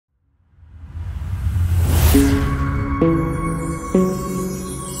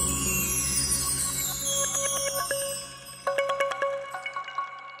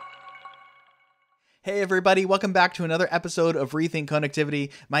everybody, welcome back to another episode of Rethink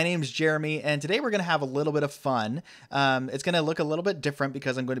Connectivity. My name is Jeremy, and today we're going to have a little bit of fun. It's going to look a little bit different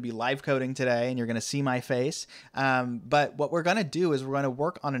because I'm going to be live coding today, and you're going to see my face. But what we're going to do is we're going to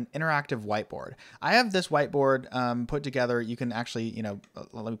work on an interactive whiteboard. I have this whiteboard put together. You can actually,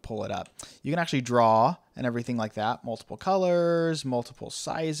 let me pull it up. You can actually draw and everything like that. Multiple colors, multiple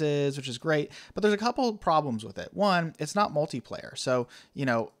sizes, which is great. But there's a couple problems with it. One, it's not multiplayer. So,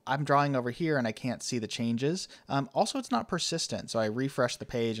 I'm drawing over here and I can't see the changes. Also, it's not persistent. So I refresh the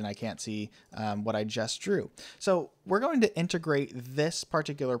page and I can't see what I just drew. So we're going to integrate this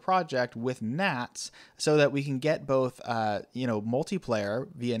particular project with NATS so that we can get both, multiplayer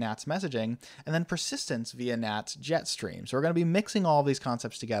via NATS messaging and then persistence via NATS Jetstream. So we're going to be mixing all of these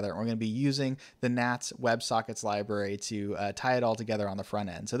concepts together. And we're going to be using the NATS Websockets library to tie it all together on the front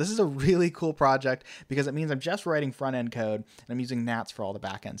end. So this is a really cool project because it means I'm just writing front end code and I'm using NATS for all the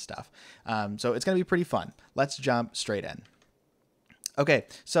back end stuff. So it's going to be pretty fun. Let's jump straight in. Okay,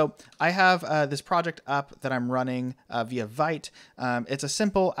 so I have this project up that I'm running via Vite. It's a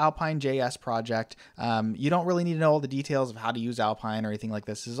simple Alpine JS project. You don't really need to know all the details of how to use Alpine or anything like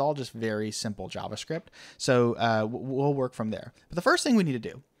this. This is all just very simple JavaScript. So we'll work from there. But the first thing we need to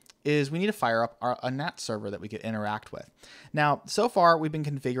do is we need to fire up a NATS server that we could interact with. Now, so far, we've been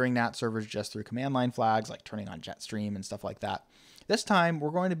configuring NATS servers just through command line flags, like turning on Jetstream and stuff like that. This time,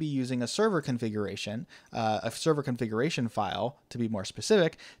 we're going to be using a server configuration file, to be more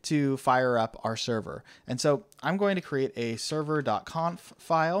specific, to fire up our server. And so I'm going to create a server.conf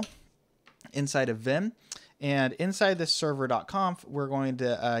file inside of Vim. And inside this server.conf, we're going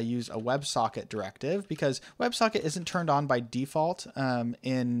to use a WebSocket directive because WebSocket isn't turned on by default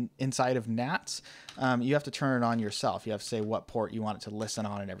inside of NATS. You have to turn it on yourself. You have to say what port you want it to listen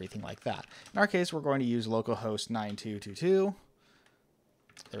on and everything like that. In our case, we're going to use localhost 9222.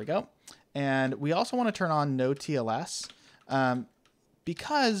 There we go. And we also want to turn on no TLS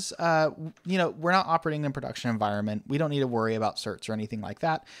because, we're not operating in a production environment. We don't need to worry about certs or anything like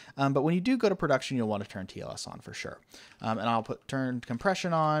that. But when you do go to production, you'll want to turn TLS on for sure. And I'll turn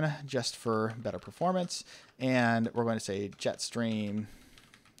compression on just for better performance. And we're going to say Jetstream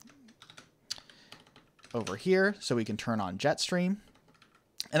over here so we can turn on Jetstream.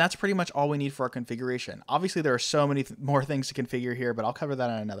 And that's pretty much all we need for our configuration. Obviously, there are so many more things to configure here, but I'll cover that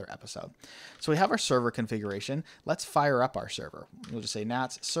in another episode. So we have our server configuration. Let's fire up our server. We'll just say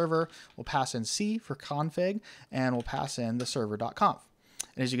NATS server. We'll pass in C for config, and we'll pass in the server.conf.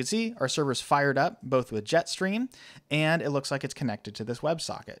 And as you can see, our server is fired up both with Jetstream, and it looks like it's connected to this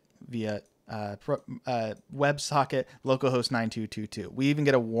WebSocket via WebSocket localhost 9222. We even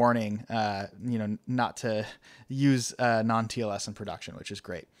get a warning, not to use non-TLS in production, which is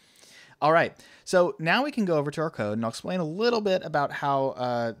great. All right, so now we can go over to our code, and I'll explain a little bit about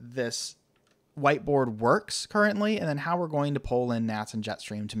how this whiteboard works currently, and then how we're going to pull in NATS and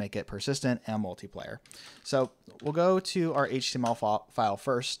Jetstream to make it persistent and multiplayer. So we'll go to our HTML file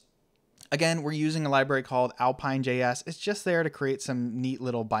first. Again, we're using a library called Alpine JS. It's just there to create some neat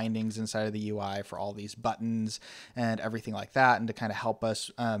little bindings inside of the UI for all these buttons and everything like that, and to kind of help us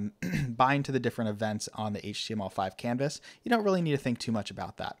bind to the different events on the HTML5 canvas. You don't really need to think too much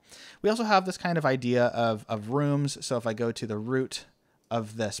about that. We also have this kind of idea of rooms. So if I go to the root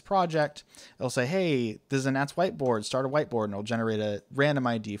of this project, it'll say, hey, this is a NATS whiteboard, start a whiteboard, and it'll generate a random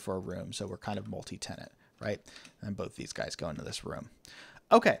ID for a room. So we're kind of multi-tenant, right? And both these guys go into this room.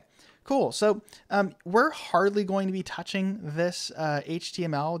 Okay. Cool. So we're hardly going to be touching this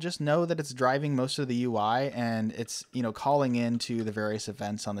HTML. Just know that it's driving most of the UI and it's calling into the various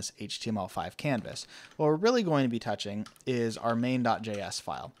events on this HTML5 canvas. What we're really going to be touching is our main.js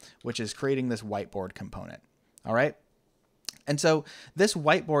file, which is creating this whiteboard component. All right. And so this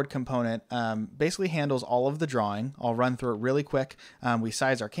whiteboard component basically handles all of the drawing. I'll run through it really quick. We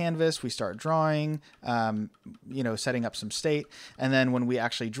size our canvas, we start drawing, setting up some state. And then when we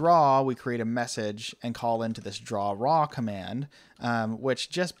actually draw, we create a message and call into this draw raw command, which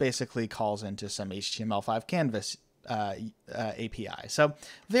just basically calls into some HTML5 canvas API. So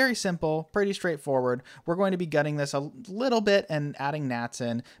very simple, pretty straightforward. We're going to be gutting this a little bit and adding NATS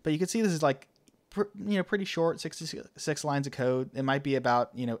in, but you can see this is like pretty short, 66 lines of code. It might be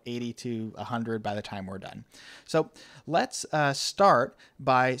about 80 to 100 by the time we're done. So let's start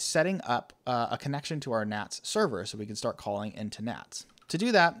by setting up a connection to our NATS server so we can start calling into NATS. To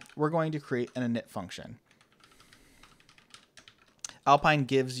do that, we're going to create an init function. Alpine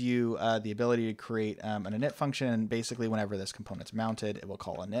gives you the ability to create an init function. Basically, whenever this component's mounted, it will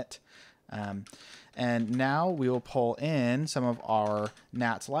call init. And now we will pull in some of our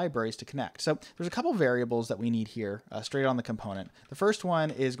NATS libraries to connect. So there's a couple variables that we need here straight on the component. The first one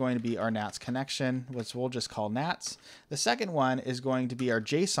is going to be our NATS connection, which we'll just call NATS. The second one is going to be our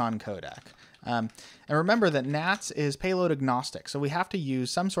JSON codec. And remember that NATS is payload agnostic, so we have to use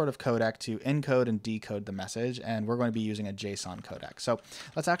some sort of codec to encode and decode the message, and we're going to be using a JSON codec. So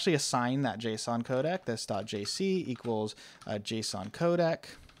let's actually assign that JSON codec. This.jc equals JSON codec.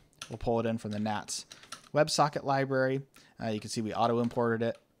 We'll pull it in from the NATS WebSocket library. You can see we auto-imported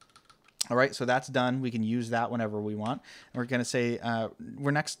it. All right, so that's done. We can use that whenever we want. And we're going to say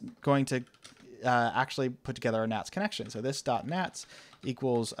we're next going to actually put together a NATS connection. So this.NATS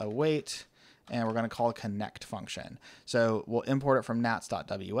equals await, and we're going to call a connect function. So we'll import it from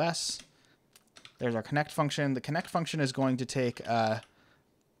nats.ws. There's our connect function. The connect function is going to take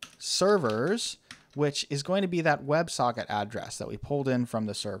servers, which is going to be that WebSocket address that we pulled in from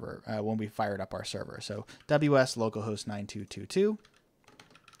the server when we fired up our server. So ws localhost 9222.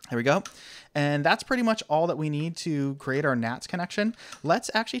 There we go. And that's pretty much all that we need to create our NATS connection.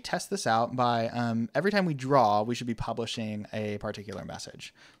 Let's actually test this out by every time we draw, we should be publishing a particular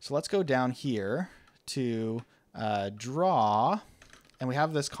message. So let's go down here to draw, and we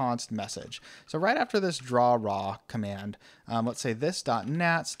have this const message. So right after this draw raw command, let's say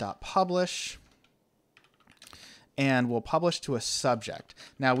this.nats.publish, and we'll publish to a subject.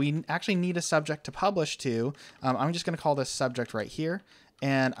 Now we actually need a subject to publish to. I'm just going to call this subject right here,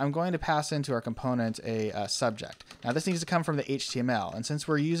 and I'm going to pass into our component a subject. Now this needs to come from the HTML, and since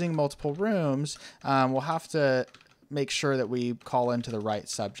we're using multiple rooms, we'll have to make sure that we call into the right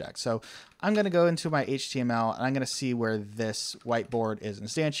subject. So I'm going to go into my HTML, and I'm going to see where this whiteboard is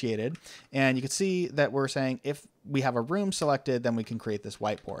instantiated. And you can see that we're saying if we have a room selected, then we can create this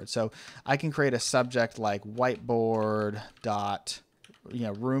whiteboard. So I can create a subject like whiteboard dot,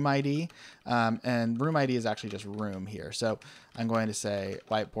 room ID, and room ID is actually just room here. So I'm going to say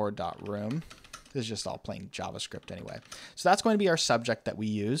whiteboard dot room. This is just all plain JavaScript anyway. So that's going to be our subject that we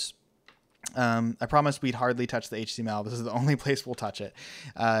use. I promised we'd hardly touch the HTML. This is the only place we'll touch it.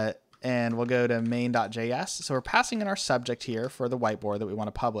 And we'll go to main.js. So we're passing in our subject here for the whiteboard that we want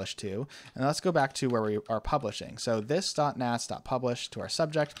to publish to. And let's go back to where we are publishing. So this.nats.publish to our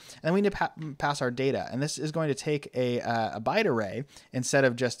subject. And then we need to pass our data. And this is going to take a byte array instead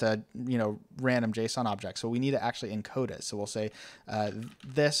of just a random JSON object. So we need to actually encode it. So we'll say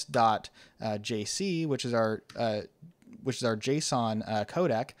this.jc, which is our JSON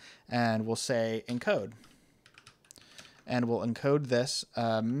codec, and we'll say encode. And we'll encode this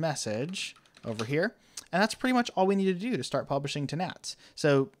message over here. And that's pretty much all we need to do to start publishing to NATS.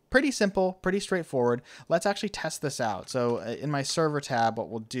 So pretty simple, pretty straightforward. Let's actually test this out. So in my server tab, what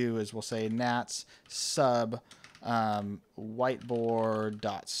we'll do is we'll say NATS sub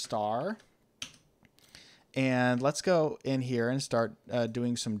whiteboard.star. And let's go in here and start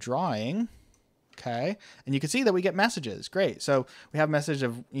doing some drawing. Okay, and you can see that we get messages. Great. So we have a message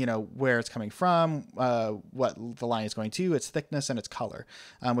of, where it's coming from, what the line is going to, its thickness, and its color,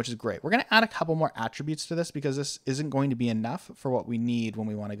 which is great. We're going to add a couple more attributes to this because this isn't going to be enough for what we need when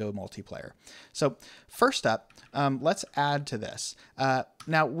we want to go multiplayer. So first up, let's add to this.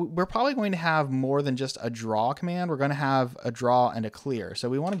 Now, we're probably going to have more than just a draw command. We're going to have a draw and a clear. So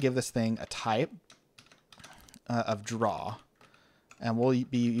we want to give this thing a type of draw. And we'll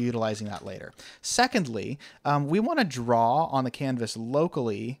be utilizing that later. Secondly, we want to draw on the canvas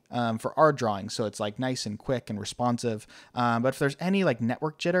locally for our drawing, so it's like nice and quick and responsive. But if there's any like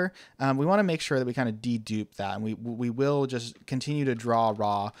network jitter, we want to make sure that we kind of dedupe that, and we will just continue to draw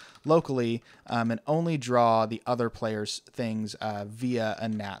raw locally and only draw the other player's things via a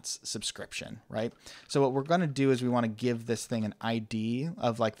NATS subscription, right? So what we're going to do is we want to give this thing an ID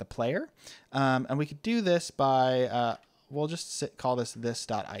of like the player, and we could do this by we'll just call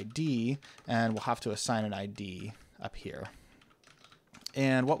this.id, and we'll have to assign an ID up here.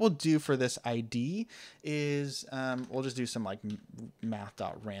 And what we'll do for this ID is we'll just do some like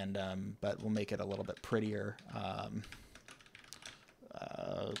math.random, but we'll make it a little bit prettier.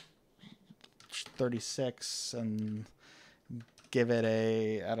 36, and give it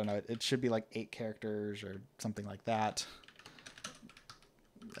a, I don't know, it should be like 8 characters or something like that.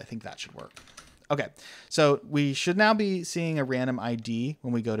 I think that should work. Okay, so we should now be seeing a random ID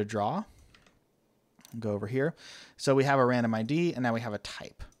when we go to draw. Go over here. So we have a random ID, and now we have a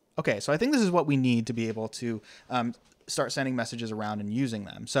type. Okay, so I think this is what we need to be able to start sending messages around and using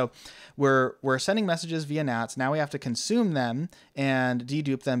them. So we're sending messages via NATS. Now we have to consume them and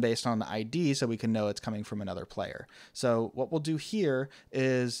dedupe them based on the ID so we can know it's coming from another player. So what we'll do here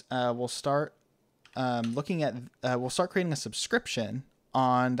is we'll start we'll start creating a subscription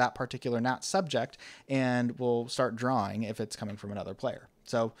on that particular NATS subject, and we'll start drawing if it's coming from another player.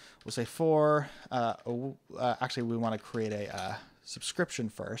 So we'll say for, actually we want to create a subscription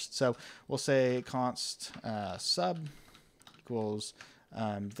first. So we'll say const sub equals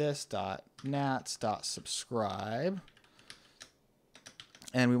this dot nats dot subscribe.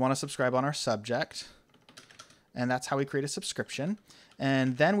 And we want to subscribe on our subject. And that's how we create a subscription.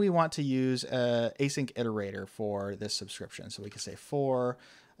 And then we want to use a async iterator for this subscription. So we can say for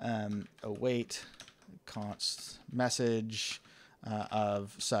await const message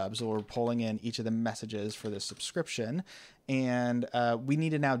of subs. So we're pulling in each of the messages for this subscription. And we need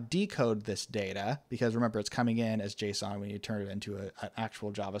to now decode this data because remember, it's coming in as JSON. We need to turn it into an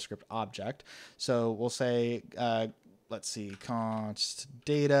actual JavaScript object. So we'll say, let's see, const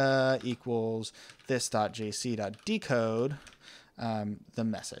data equals this.jc.decode the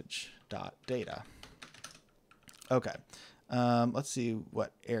message.data. Okay. Let's see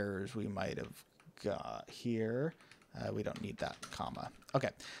what errors we might have got here. We don't need that comma. Okay,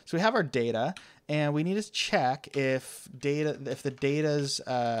 so we have our data, and we need to check if the data's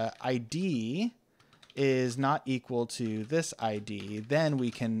ID is not equal to this ID. Then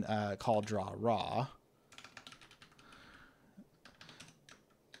we can call draw raw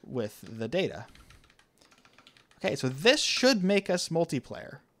with the data. Okay, so this should make us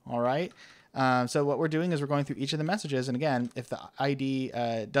multiplayer. All right. So what we're doing is we're going through each of the messages, and again, if the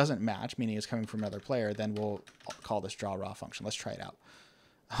ID doesn't match, meaning it's coming from another player, then we'll call this draw raw function. Let's try it out.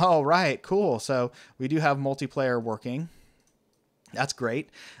 All right, cool. So we do have multiplayer working. That's great.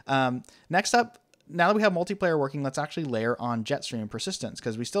 Next up, now that we have multiplayer working, let's actually layer on Jetstream persistence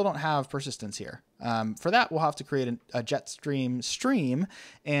because we still don't have persistence here. For that, we'll have to create a Jetstream stream,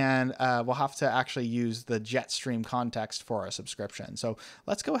 and we'll have to actually use the Jetstream context for our subscription. So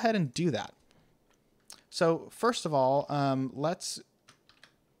let's go ahead and do that. So first of all, let's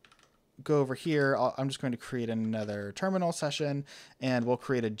go over here. I'm just going to create another terminal session, and we'll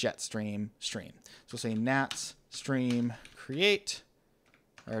create a Jetstream stream. So we'll say nats stream create,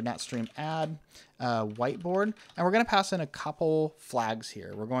 or nats stream add whiteboard, and we're going to pass in a couple flags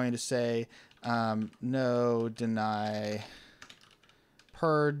here. We're going to say no deny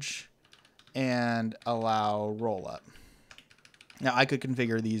purge and allow rollup. Now I could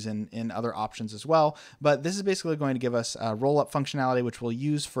configure these in other options as well, but this is basically going to give us rollup functionality, which we'll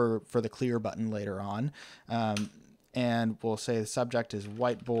use for the clear button later on. And we'll say the subject is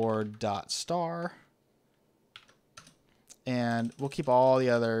whiteboard.star. And we'll keep all the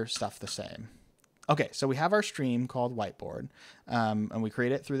other stuff the same. Okay, so we have our stream called Whiteboard, and we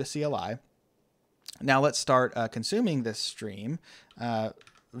create it through the CLI. Now let's start consuming this stream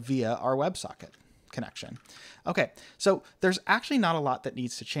via our WebSocket connection. Okay, so there's actually not a lot that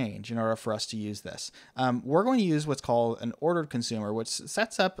needs to change in order for us to use this. We're going to use what's called an ordered consumer, which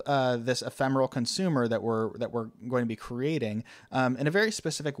sets up this ephemeral consumer that we're going to be creating in a very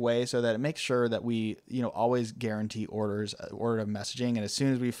specific way, so that it makes sure that we always guarantee order of messaging. And as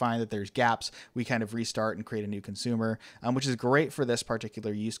soon as we find that there's gaps, we kind of restart and create a new consumer, which is great for this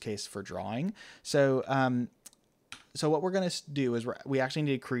particular use case for drawing. So what we're going to do is we actually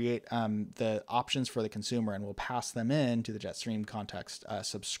need to create the options for the consumer, and we'll pass them in to the Jetstream context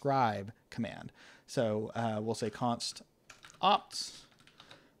subscribe command. So we'll say const ops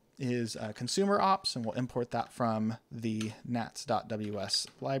is consumer ops, and we'll import that from the nats.ws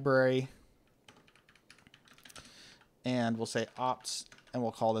library. And we'll say ops, and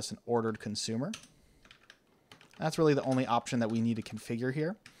we'll call this an ordered consumer. That's really the only option that we need to configure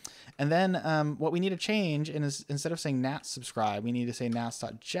here. And then what we need to change is instead of saying nats subscribe, we need to say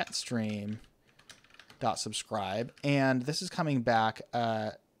nats.jetstream.subscribe. And this is coming back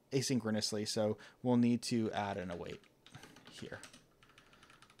asynchronously, so we'll need to add an await here.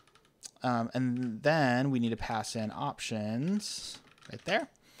 And then we need to pass in options right there.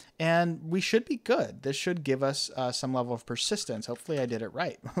 And we should be good. This should give us some level of persistence. Hopefully I did it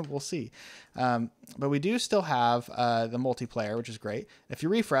right. We'll see. But we do still have the multiplayer, which is great. If you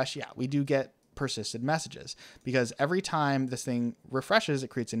refresh, yeah, we do get persisted messages, because every time this thing refreshes, it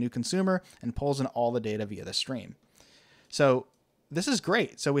creates a new consumer and pulls in all the data via the stream. So this is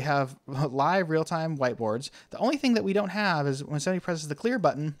great. So we have live real-time whiteboards. The only thing that we don't have is when somebody presses the clear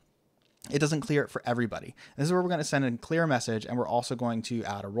button, it doesn't clear it for everybody. This is where we're going to send a clear message, and we're also going to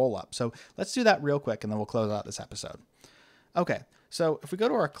add a roll-up. So let's do that real quick, and then we'll close out this episode. Okay, so if we go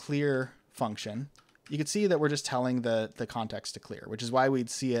to our clear function, you can see that we're just telling the context to clear, which is why we'd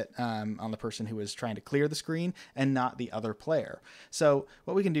see it on the person who was trying to clear the screen and not the other player. So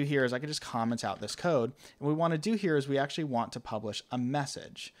what we can do here is I can just comment out this code. And what we want to do here is we actually want to publish a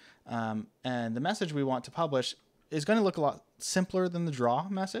message. And the message we want to publish is going to look a lot simpler than the draw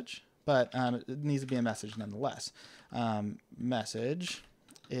message, but it needs to be a message nonetheless. Message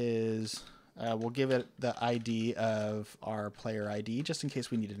is, we'll give it the ID of our player ID just in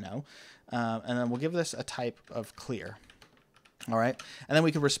case we need to know. And then we'll give this a type of clear. All right. And then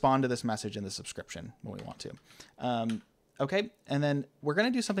we can respond to this message in the subscription when we want to. Okay, and then we're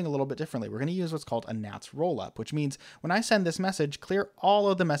going to do something a little bit differently. We're going to use what's called a NATS rollup, which means when I send this message, clear all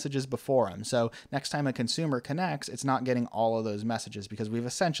of the messages before them. So next time a consumer connects, it's not getting all of those messages because we've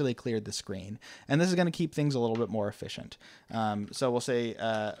essentially cleared the screen. And this is going to keep things a little bit more efficient. So we'll say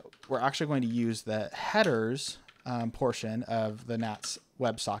we're actually going to use the headers portion of the NATS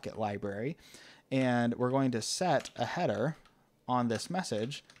WebSocket library. And we're going to set a header on this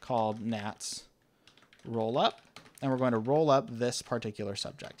message called NATS rollup. And we're going to roll up this particular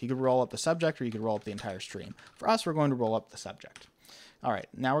subject. You could roll up the subject or you could roll up the entire stream. For us, we're going to roll up the subject. All right,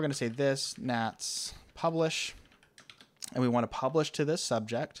 now we're going to say this NATS publish, and we want to publish to this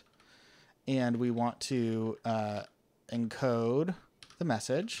subject, and we want to encode the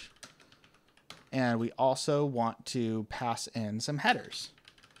message, and we also want to pass in some headers.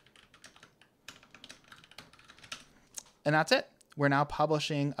 And that's it. We're now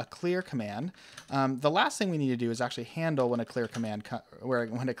publishing a clear command. The last thing we need to do is actually handle when a clear command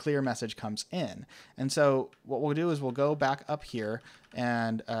when a clear message comes in. And so what we'll do is we'll go back up here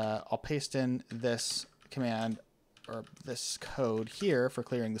and I'll paste in this command or this code here for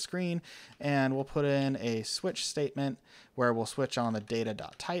clearing the screen, and we'll put in a switch statement where we'll switch on the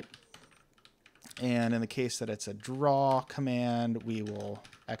data.type. And in the case that it's a draw command, we will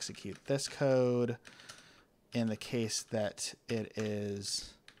execute this code. In the case that it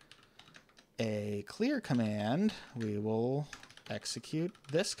is a clear command, we will execute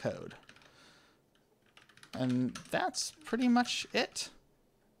this code. And that's pretty much it.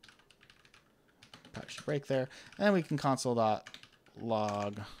 Probably should break there. And then we can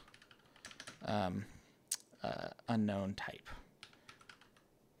console.log unknown type.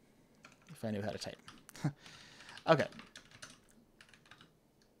 If I knew how to type. Okay.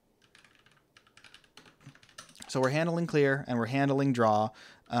 So we're handling clear and we're handling draw.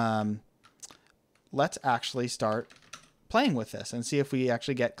 Let's actually start playing with this and see if we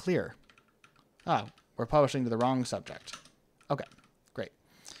actually get clear. Ah, we're publishing to the wrong subject. Okay, great.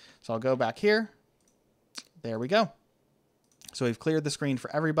 So I'll go back here. There we go. So we've cleared the screen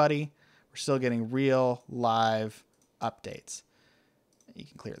for everybody. We're still getting real live updates. You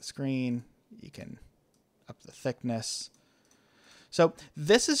can clear the screen. You can up the thickness. So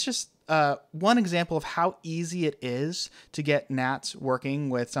this is just one example of how easy it is to get NATS working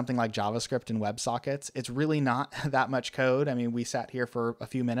with something like JavaScript and WebSockets. It's really not that much code. I mean, we sat here for a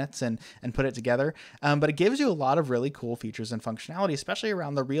few minutes and put it together, but it gives you a lot of really cool features and functionality, especially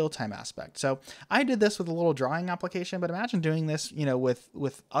around the real-time aspect. So I did this with a little drawing application, but imagine doing this, you know,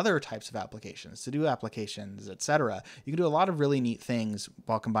 with other types of applications, to-do applications, etc. You can do a lot of really neat things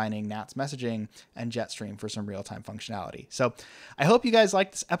while combining NATS messaging and Jetstream for some real-time functionality. So I hope you guys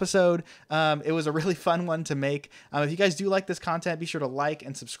liked this episode. It was a really fun one to make. If you guys do like this content, be sure to like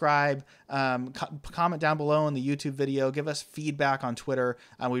and subscribe. Comment down below in the YouTube video. Give us feedback on Twitter.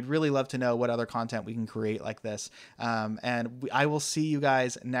 We'd really love to know what other content we can create like this. And I will see you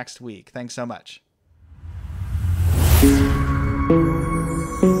guys next week. Thanks so much.